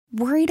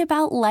Worried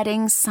about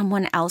letting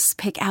someone else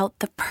pick out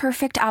the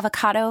perfect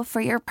avocado for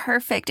your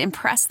perfect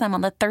impress them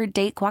on the third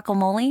date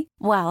guacamole?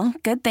 Well,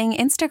 good thing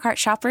Instacart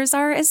shoppers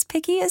are as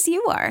picky as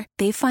you are.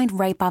 They find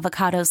ripe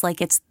avocados like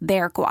it's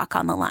their guac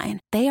on the line.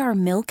 They are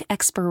milk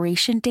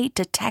expiration date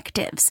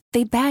detectives.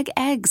 They bag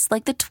eggs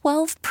like the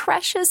 12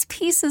 precious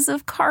pieces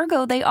of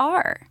cargo they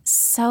are.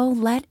 So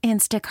let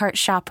Instacart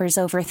shoppers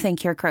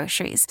overthink your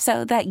groceries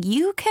so that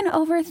you can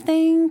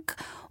overthink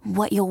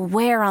what you'll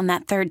wear on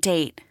that third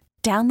date.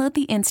 Download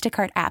the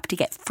Instacart app to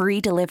get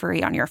free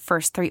delivery on your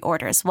first 3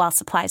 orders while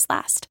supplies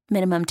last.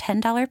 Minimum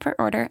 $10 per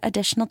order.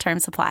 Additional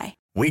terms apply.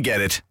 We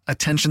get it.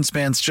 Attention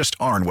spans just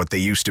aren't what they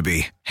used to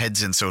be.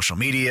 Heads in social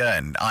media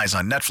and eyes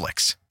on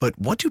Netflix. But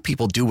what do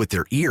people do with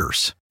their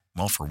ears?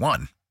 Well, for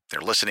one, they're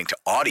listening to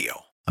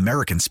audio.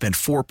 Americans spend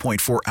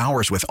 4.4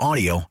 hours with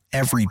audio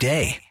every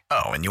day.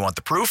 Oh, and you want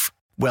the proof?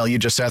 Well, you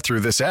just sat through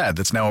this ad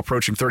that's now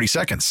approaching 30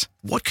 seconds.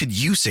 What could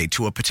you say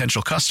to a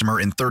potential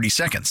customer in 30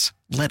 seconds?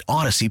 Let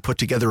Odyssey put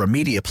together a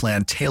media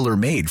plan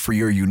tailor-made for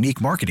your unique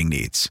marketing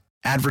needs.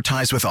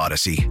 Advertise with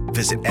Odyssey.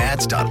 Visit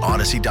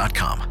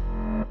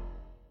ads.odyssey.com.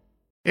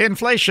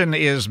 Inflation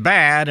is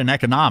bad in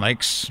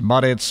economics,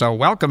 but it's a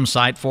welcome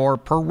sight for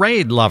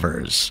parade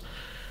lovers.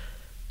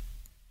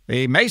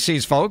 The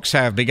Macy's folks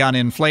have begun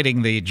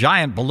inflating the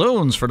giant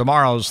balloons for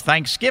tomorrow's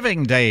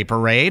Thanksgiving Day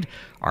parade.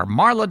 Our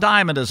Marla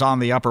Diamond is on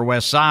the Upper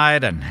West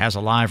Side and has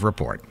a live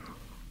report.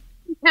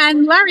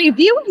 And Larry,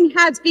 viewing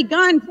has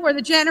begun for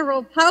the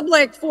general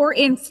public for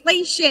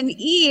Inflation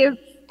Eve.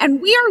 And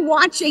we are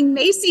watching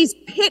Macy's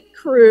pit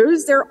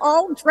crews. They're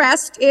all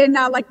dressed in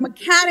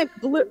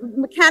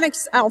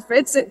mechanics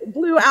outfits,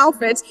 blue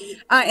outfits.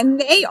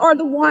 And they are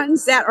the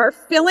ones that are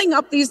filling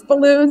up these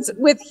balloons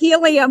with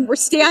helium. We're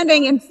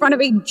standing in front of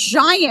a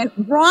giant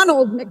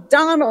Ronald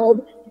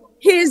McDonald.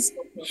 His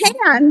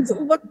hands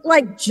look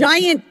like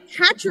giant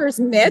catcher's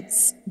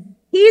mitts.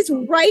 He's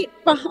right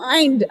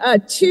behind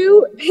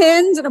 2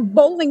 pins and a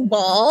bowling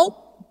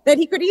ball that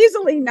he could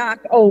easily knock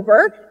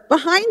over.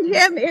 Behind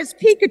him is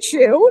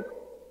Pikachu.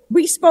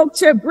 We spoke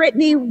to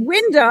Brittany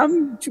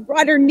Wyndham, who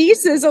brought her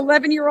nieces,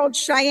 11-year-old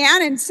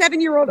Cheyenne and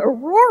 7-year-old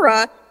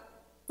Aurora,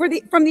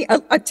 from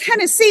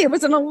Tennessee. It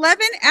was an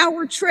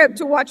 11-hour trip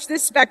to watch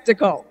this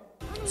spectacle.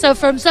 So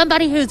from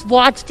somebody who's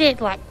watched it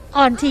like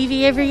on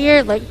TV every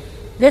year, like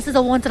this is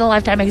a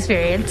once-in-a-lifetime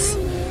experience.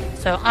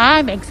 So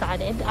I'm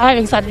excited. I'm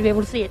excited to be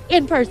able to see it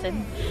in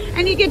person.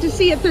 And you get to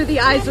see it through the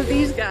eyes of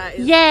these guys.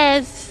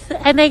 Yes,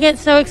 and they get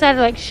so excited.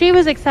 Like she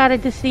was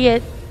excited to see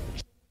it.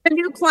 The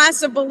new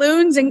class of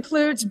balloons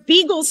includes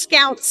Beagle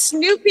Scout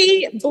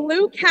Snoopy,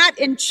 Blue Cat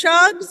and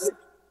Chubbs,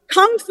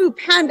 Kung Fu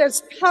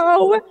Panda's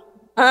Po,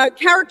 a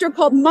character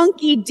called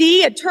Monkey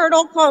D, a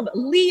turtle called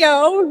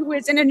Leo, who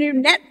is in a new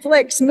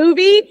Netflix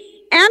movie,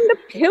 and the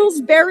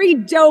Pillsbury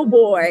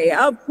Doughboy,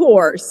 of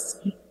course.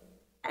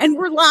 And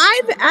we're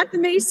live at the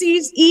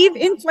Macy's Eve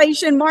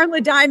Inflation.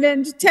 Marla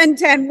Diamond,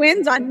 1010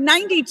 WINS on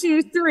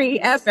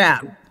 92.3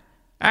 FM.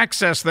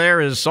 Access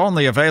there is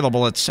only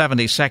available at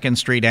 72nd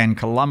Street and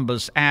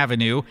Columbus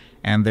Avenue,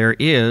 and there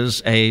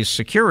is a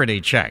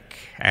security check.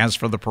 As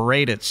for the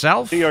parade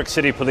itself, New York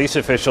City police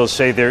officials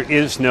say there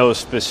is no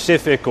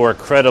specific or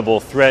credible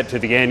threat to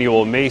the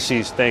annual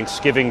Macy's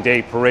Thanksgiving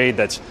Day parade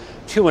that's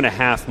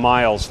 2.5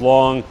 miles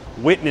long,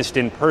 witnessed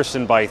in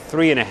person by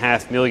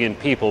 3.5 million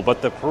people.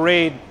 But the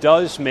parade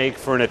does make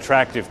for an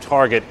attractive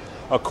target,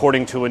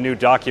 according to a new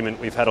document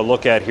we've had a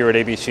look at here at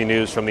ABC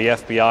News from the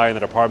FBI and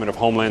the Department of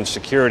Homeland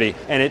Security.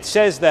 And it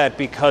says that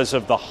because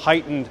of the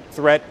heightened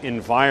threat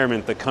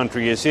environment the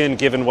country is in,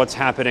 given what's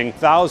happening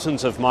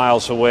thousands of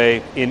miles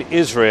away in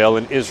Israel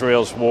and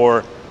Israel's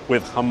war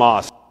with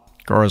Hamas.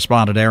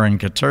 Correspondent Aaron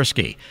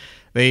Katursky.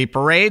 The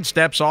parade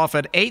steps off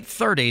at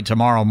 8:30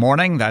 tomorrow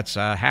morning. That's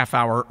a half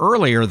hour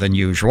earlier than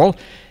usual.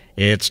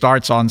 It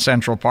starts on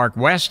Central Park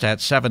West at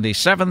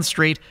 77th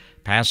Street,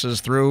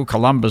 passes through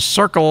Columbus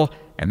Circle,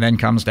 and then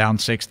comes down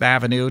 6th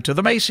Avenue to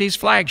the Macy's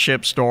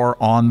flagship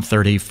store on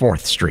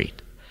 34th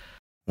Street.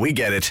 We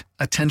get it.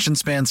 Attention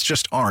spans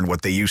just aren't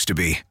what they used to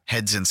be.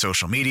 Heads in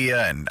social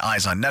media and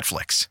eyes on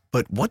Netflix.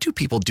 But what do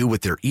people do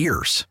with their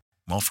ears?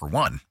 Well, for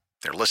one,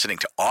 they're listening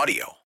to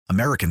audio.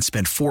 Americans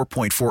spend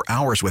 4.4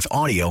 hours with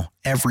audio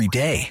every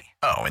day.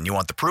 Oh, and you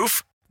want the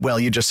proof?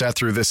 Well, you just sat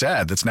through this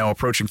ad that's now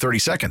approaching 30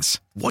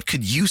 seconds. What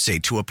could you say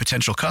to a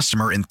potential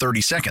customer in 30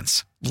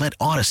 seconds? Let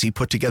Odyssey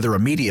put together a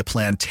media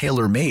plan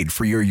tailor-made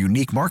for your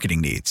unique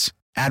marketing needs.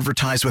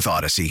 Advertise with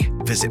Odyssey.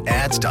 Visit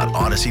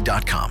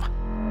ads.odyssey.com.